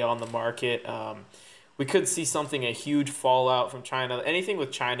stay on the market. We could see a huge fallout from China. Anything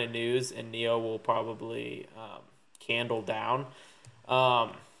with China news and NEO will probably candle down.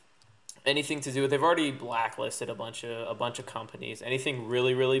 Anything to do with, they've already blacklisted a bunch of companies. Anything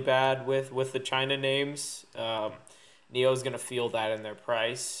really, really bad with the China names, NEO's going to feel that in their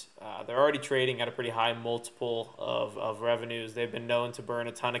price. They're already trading at a pretty high multiple of revenues. They've been known to burn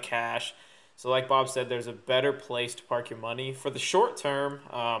a ton of cash. So like Bob said, there's a better place to park your money. For the short term,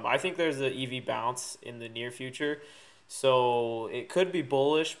 I think there's an EV bounce in the near future. So it could be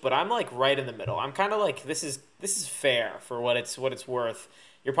bullish, but I'm like right in the middle. I'm kind of like, this is fair for what it's worth.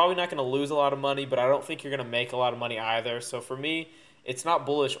 You're probably not going to lose a lot of money, but I don't think you're going to make a lot of money either. So for me, it's not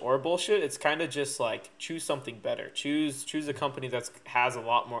bullish or bullshit. It's kind of just like choose something better. Choose a company that has a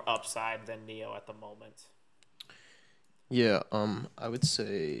lot more upside than NEO at the moment. Yeah, I would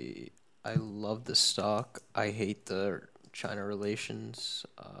say I love the stock. I hate the China relations,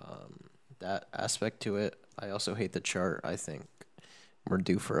 that aspect to it. I also hate the chart. I think we're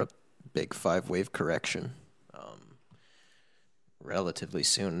due for a big 5-wave correction relatively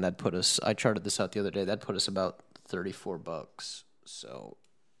soon. That'd put us, I charted this out the other day, that'd put us about $34. So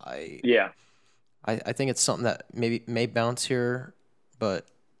I think it's something that maybe may bounce here, but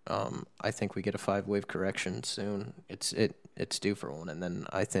I think we get a 5-wave correction soon. It's due for one, and then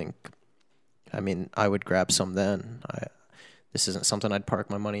I would grab some then. This isn't something I'd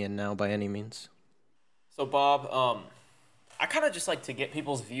park my money in now by any means. So Bob, I kind of just like to get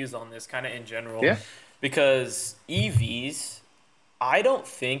people's views on this kind of in general. Yeah. Because EVs, I don't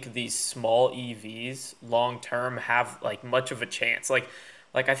think these small EVs long term have like much of a chance. Like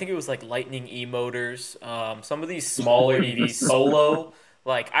I think it was like Lightning e-motors. Some of these smaller EVs, Solo.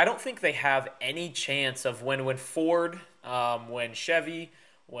 Like I don't think they have any chance of when Ford, when Chevy,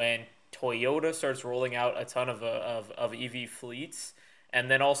 when Toyota starts rolling out a ton of EV fleets. And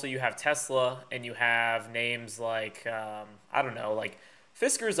then also you have Tesla and you have names like, I don't know, like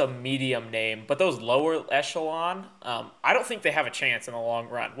Fisker's a medium name, but those lower echelon, I don't think they have a chance in the long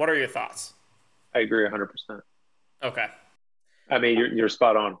run. What are your thoughts? I agree 100%. Okay. I mean, you're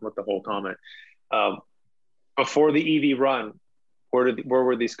spot on with the whole comment. Before the EV run, where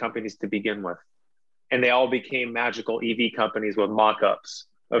were these companies to begin with? And they all became magical EV companies with mock-ups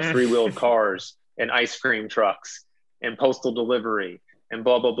of three-wheeled cars and ice cream trucks and postal delivery and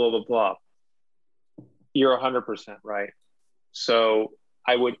blah, blah, blah, blah, blah. You're 100% right. So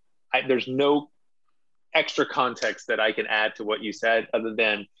there's no extra context that I can add to what you said other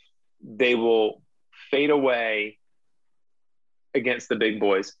than they will fade away against the big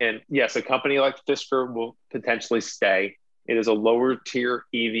boys. And yes, a company like Fisker will potentially stay. It is a lower tier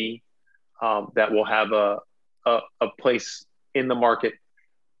EV that will have a place in the market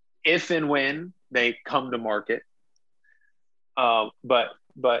if and when they come to market. But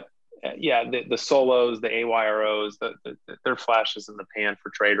the Solos, the AYROs, they're flashes in the pan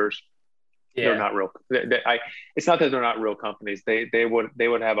for traders. Yeah. They're not real. It's not that they're not real companies. They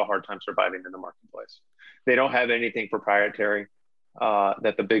would have a hard time surviving in the marketplace. They don't have anything proprietary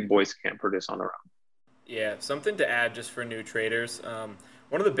that the big boys can't produce on their own. Yeah, something to add just for new traders.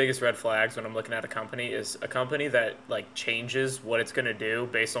 One of the biggest red flags when I'm looking at a company is a company that like changes what it's going to do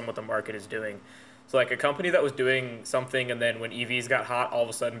based on what the market is doing. So like a company that was doing something and then when EVs got hot, all of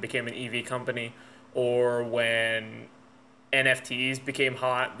a sudden became an EV company, or when NFTs became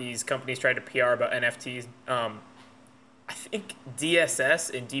hot, these companies tried to PR about NFTs. I think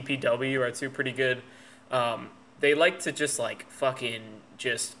DSS and DPW are two pretty good. They like to just like fucking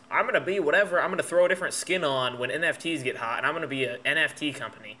just, I'm gonna be whatever. I'm gonna throw a different skin on when NFTs get hot, and I'm gonna be an NFT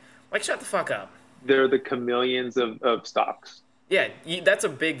company. Like, shut the fuck up. They're the chameleons of stocks. Yeah, that's a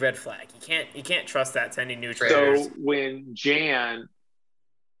big red flag. You can't trust that to any new traders. So when Jan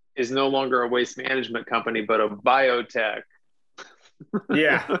is no longer a waste management company, but a biotech,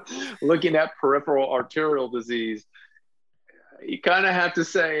 Yeah. looking at peripheral arterial disease, you kind of have to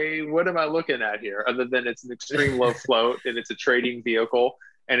say, what am I looking at here? Other than it's an extreme low float and it's a trading vehicle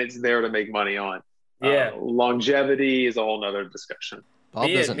and it's there to make money on. Yeah. Longevity is a whole nother discussion. Bob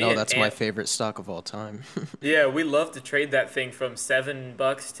doesn't know that's my favorite stock of all time. Yeah, we love to trade that thing from $7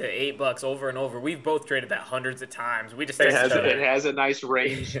 to $8 over and over. We've both traded that hundreds of times. We just it has a nice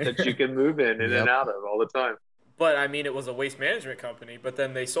range that you can move in and out of all the time. But I mean, it was a waste management company, but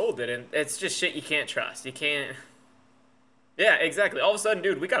then they sold it, and it's just shit you can't trust. You can't. Yeah, exactly. All of a sudden,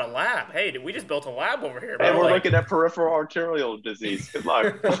 dude, we got a lab. Hey, we just built a lab over here. And we're looking at peripheral arterial disease. Good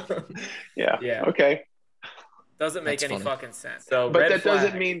luck. Yeah. Okay. Doesn't make any fucking sense. So, but that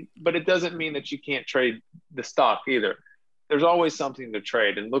doesn't mean. But it doesn't mean that you can't trade the stock either. There's always something to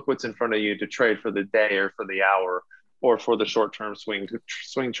trade, and look what's in front of you to trade for the day or for the hour or for the short-term swing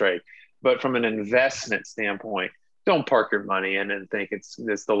trade. But from an investment standpoint, don't park your money in and think it's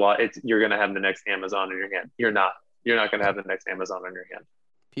the law. You're going to have the next Amazon in your hand. You're not. You're not going to have the next Amazon in your hand.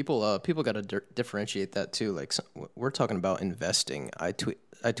 People got to differentiate that too. Like we're talking about investing. I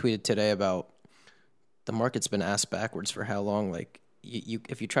tweeted today about the market's been asked backwards for how long. Like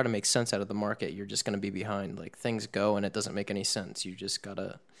if you try to make sense out of the market, you're just going to be behind. Like things go and it doesn't make any sense. You just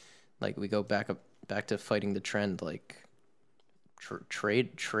gotta we go back to fighting the trend. Like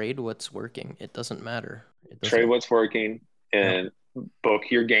trade what's working. It doesn't matter. Trade what's working and book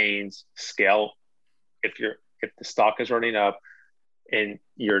your gains. Scale if the stock is running up and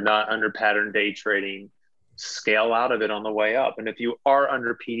you're not under pattern day trading, scale out of it on the way up. And if you are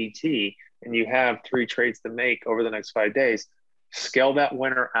under PDT and you have 3 trades to make over the next 5 days, scale that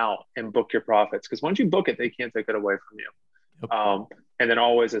winner out and book your profits. Because once you book it, they can't take it away from you. Yep. And then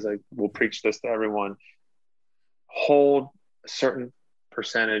always, as I will preach this to everyone, hold a certain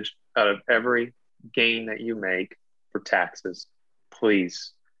percentage out of every gain that you make for taxes.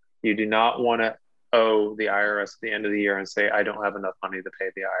 Please. You do not want to owe the IRS at the end of the year and say, I don't have enough money to pay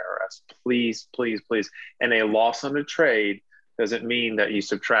the IRS. Please, please, please. And a loss on a trade doesn't mean that you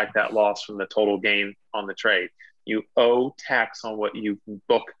subtract that loss from the total gain on the trade. You owe tax on what you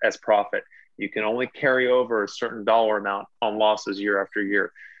book as profit. You can only carry over a certain dollar amount on losses year after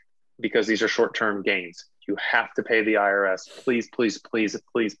year because these are short-term gains. You have to pay the IRS. Please, please, please,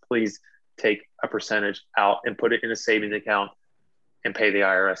 please, please take a percentage out and put it in a savings account and pay the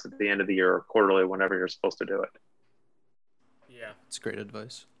IRS at the end of the year or quarterly, whenever you're supposed to do it. Yeah. It's great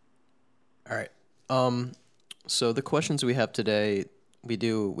advice. All right. So the questions we have today, we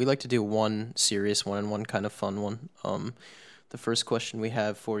like to do one serious one and one kind of fun one. The first question we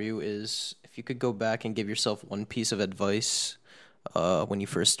have for you is, if you could go back and give yourself one piece of advice when you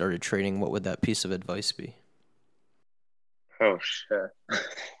first started trading, what would that piece of advice be? Oh, shit.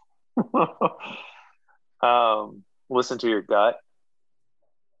 Listen to your gut.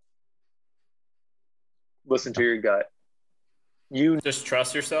 Listen to your gut. You just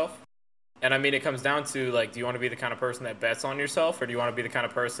trust yourself. And I mean, it comes down to, like, do you want to be the kind of person that bets on yourself, or do you want to be the kind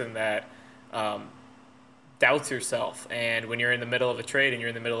of person that doubts yourself? And when you're in the middle of a trade and you're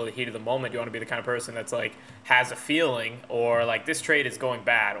in the middle of the heat of the moment, you want to be the kind of person that's like has a feeling, or like, this trade is going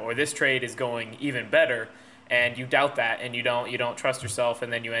bad, or this trade is going even better, and you doubt that, and you don't trust yourself,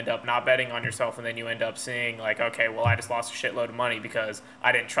 and then you end up not betting on yourself, and then you end up seeing like, okay, well, I just lost a shitload of money because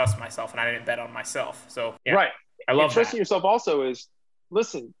I didn't trust myself and I didn't bet on myself. So yeah, right. I love trusting yourself also is,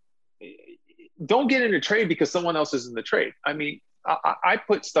 listen, don't get into trade because someone else is in the trade. I mean, I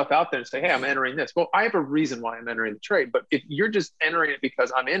put stuff out there and say, hey, I'm entering this. Well, I have a reason why I'm entering the trade. But if you're just entering it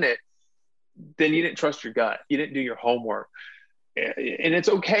because I'm in it, then you didn't trust your gut. You didn't do your homework. And it's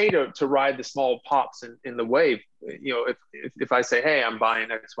okay to ride the small pops in the wave. You know, if I say, hey, I'm buying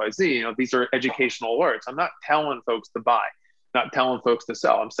XYZ, you know, these are educational alerts. I'm not telling folks to buy, not telling folks to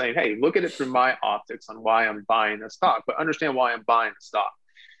sell. I'm saying, hey, look at it through my optics on why I'm buying a stock, but understand why I'm buying a stock.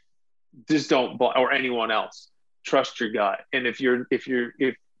 Just don't buy, or anyone else. Trust your gut. And if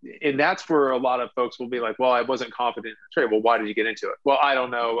and that's where a lot of folks will be like, well, I wasn't confident in the trade. Well, why did you get into it? Well, I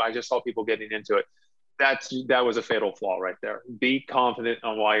don't know. I just saw people getting into it. That was a fatal flaw right there. Be confident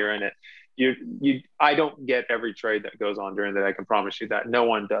on why you're in it. I don't get every trade that goes on during the day. I can promise you that no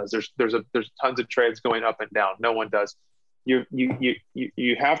one does. There's tons of trades going up and down. No one does. You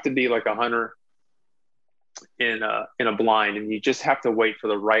have to be like a hunter in a blind, and you just have to wait for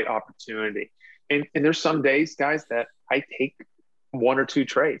the right opportunity. And there's some days, guys, that I take one or two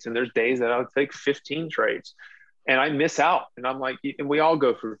trades, and there's days that I'll take 15 trades, and I miss out. And I'm like, and we all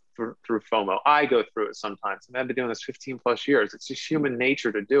go through FOMO. I go through it sometimes, and I've been doing this 15 plus years. It's just human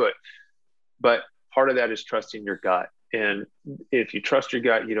nature to do it. But part of that is trusting your gut. And if you trust your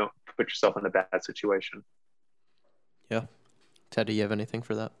gut, you don't put yourself in a bad situation. Yeah. Ted, do you have anything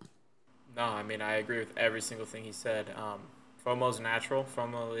for that? No, I mean, I agree with every single thing he said. FOMO is natural.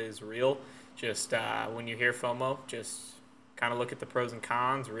 FOMO is real. Just when you hear FOMO, just kind of look at the pros and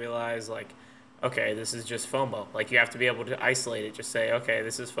cons, realize like, okay, this is just FOMO. Like you have to be able to isolate it. Just say, okay,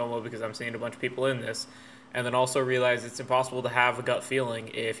 this is FOMO because I'm seeing a bunch of people in this. And then also realize it's impossible to have a gut feeling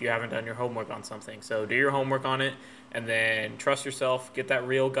if you haven't done your homework on something. So do your homework on it and then trust yourself. Get that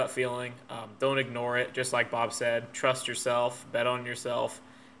real gut feeling. Don't ignore it. Just like Bob said, trust yourself, bet on yourself,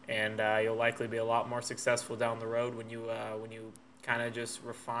 and you'll likely be a lot more successful down the road when you kind of just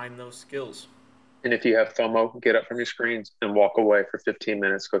refine those skills. And if you have FOMO, get up from your screens and walk away for 15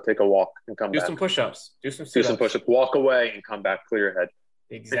 minutes. Go take a walk and come back. Do some push-ups. Do some push-ups. Walk away and come back. Clear your head.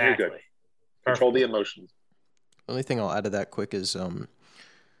 Exactly. You're good. Control the emotions. The only thing I'll add to that quick is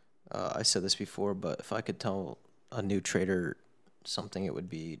I said this before, but if I could tell a new trader something, it would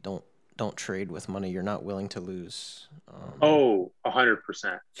be don't trade with money you're not willing to lose.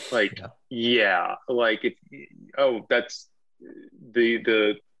 100%. Like, yeah. Like, that's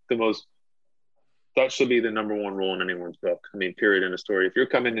the most, that should be the number one rule in anyone's book. I mean, period, in a story. If you're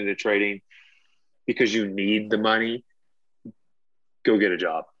coming into trading because you need the money, go get a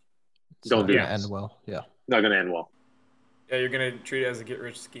job. Don't do that. End well. Yeah. Not going to end well. Yeah, you're going to treat it as a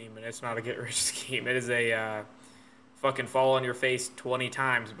get-rich scheme, and it's not a get-rich scheme. It is a fucking fall on your face 20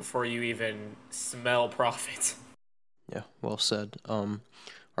 times before you even smell profit. Yeah, well said.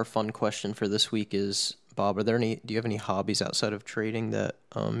 Our fun question for this week is, Bob, do you have any hobbies outside of trading that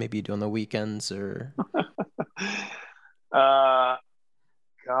maybe you do on the weekends or? God,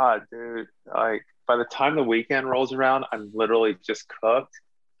 dude, like by the time the weekend rolls around, I'm literally just cooked.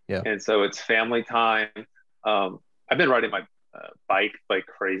 Yeah. And so it's family time. I've been riding my bike like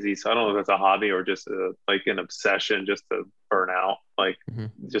crazy. So I don't know if it's a hobby or just like an obsession just to burn out. Like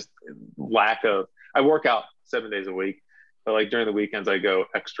just lack of, I work out 7 days a week, but like during the weekends I go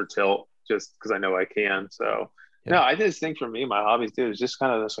extra tilt just because I know I can. So no, I just think for me, my hobbies, dude, is just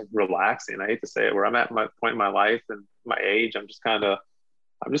kind of just like relaxing. I hate to say it, where I'm at my point in my life and my age, I'm just kind of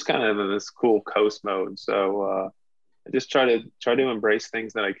in this cool coast mode. So I just try to embrace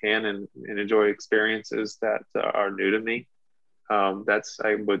things that I can and enjoy experiences that are new to me. I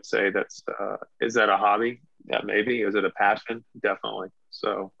would say is that a hobby? Yeah, maybe. Is it a passion? Definitely.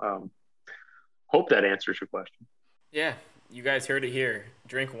 So hope that answers your question. Yeah, you guys heard it here.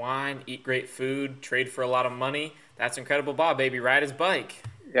 Drink wine, eat great food, trade for a lot of money. That's IncredibleBob, baby. Ride his bike.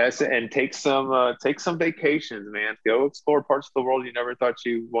 Yes, and take some vacations, man. Go explore parts of the world you never thought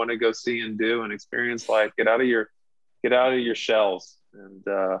you want to go see and do and experience life. Get out of your shells and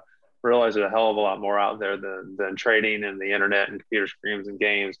realize there's a hell of a lot more out there than trading and the internet and computer screens and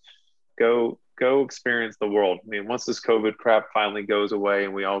games. Go experience the world. I mean, once this COVID crap finally goes away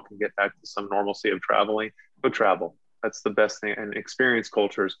and we all can get back to some normalcy of traveling, go travel. That's the best thing. And experience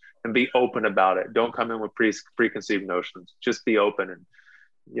cultures and be open about it. Don't come in with preconceived notions. Just be open, and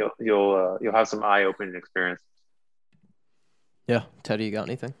you'll have some eye-opening experience. Yeah, Teddy, you got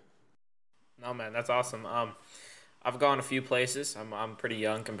anything? No, man, that's awesome. I've gone a few places. I'm pretty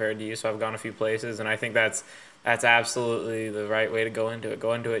young compared to you, so I've gone a few places, and I think that's absolutely the right way to go into it.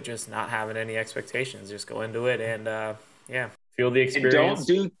 Go into it just not having any expectations. Just go into it and feel the experience. And don't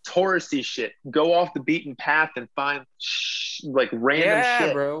do touristy shit. Go off the beaten path and find like random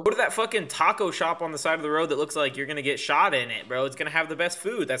shit. Bro. Go to that fucking taco shop on the side of the road that looks like you're gonna get shot in it, bro. It's gonna have the best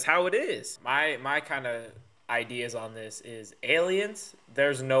food. That's how it is. My kind of ideas on this is aliens.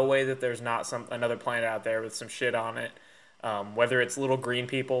 There's no way that there's not another planet out there with some shit on it. Whether it's little green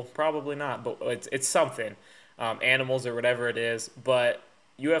people, probably not, but it's something. Animals or whatever it is. But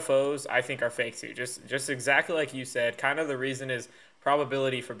UFOs, I think, are fake too. Just exactly like you said. Kind of the reason is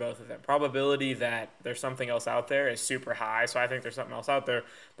probability for both of them. Probability that there's something else out there is super high, so I think there's something else out there.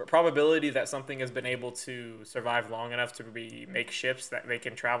 But probability that something has been able to survive long enough to make ships that they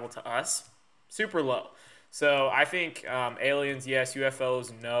can travel to us, super low. So I think aliens, yes.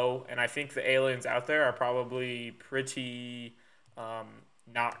 UFOs, no. And I think the aliens out there are probably pretty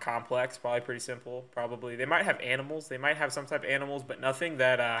not complex, probably pretty simple. Probably they might have animals. They might have some type of animals, but nothing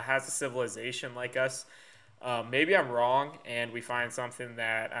that has a civilization like us. Maybe I'm wrong, and we find something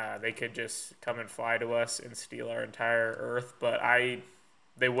that they could just come and fly to us and steal our entire Earth. But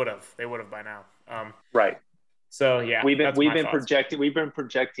they would have by now. Right. So yeah, We've that's my been thoughts.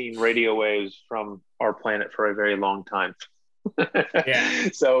 projecting radio waves from our planet for a very long time. Yeah.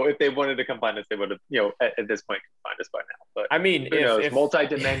 So if they wanted to come find us, they would have, at this point, find us by now. But I mean, who knows? if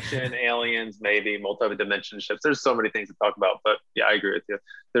Multi-dimension aliens, maybe multi-dimension ships. There's so many things to talk about. But yeah, I agree with you.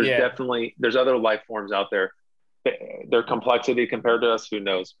 There's other life forms out there. Their complexity compared to us, who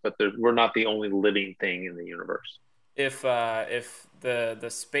knows? But we're not the only living thing in the universe. If the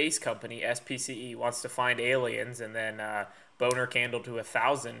space company SPCE wants to find aliens and then boner candle to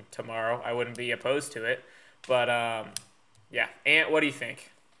 1,000 tomorrow, I wouldn't be opposed to it. But yeah, Ant, what do you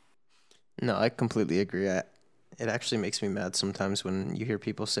think? No, I completely agree. It actually makes me mad sometimes when you hear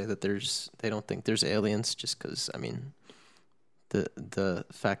people say that they don't think there's aliens, just because, I mean, the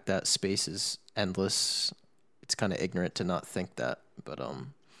fact that space is endless, it's kind of ignorant to not think that. But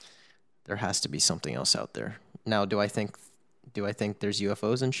there has to be something else out there. Now, do I think there's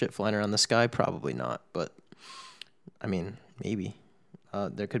UFOs and shit flying around the sky? Probably not. But I mean, maybe.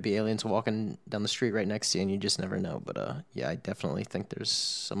 There could be aliens walking down the street right next to you, and you just never know. But yeah, I definitely think there's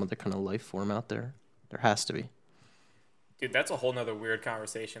some other kind of life form out there. There has to be. Dude, that's a whole nother weird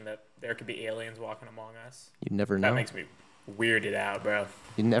conversation that there could be aliens walking among us. You never know. That makes me weirded out, bro.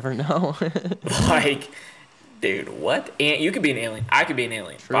 You never know. Like, dude, what? You could be an alien. I could be an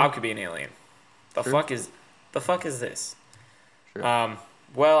alien. True. Bob could be an alien. The True. fuck is this? True.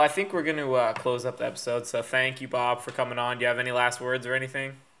 Well, I think we're going to close up the episode. So thank you, Bob, for coming on. Do you have any last words or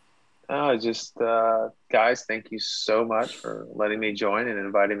anything? Just guys, thank you so much for letting me join and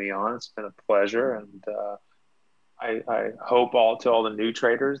inviting me on. It's been a pleasure, and I hope to all the new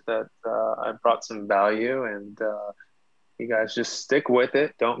traders that I brought some value, and you guys just stick with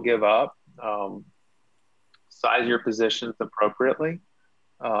it. Don't give up. Size your positions appropriately.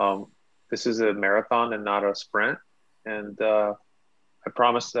 This is a marathon and not a sprint, and I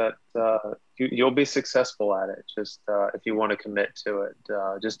promise that you'll be successful at it. Just if you want to commit to it,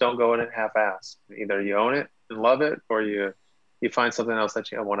 just don't go in it half-assed. Either you own it and love it, or you find something else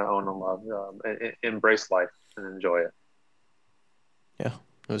that you want to own and love. Embrace life and enjoy it. Yeah,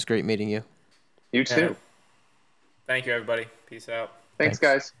 it was great meeting you. You too. Yeah. Thank you, everybody. Peace out. Thanks,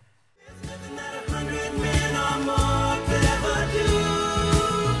 guys.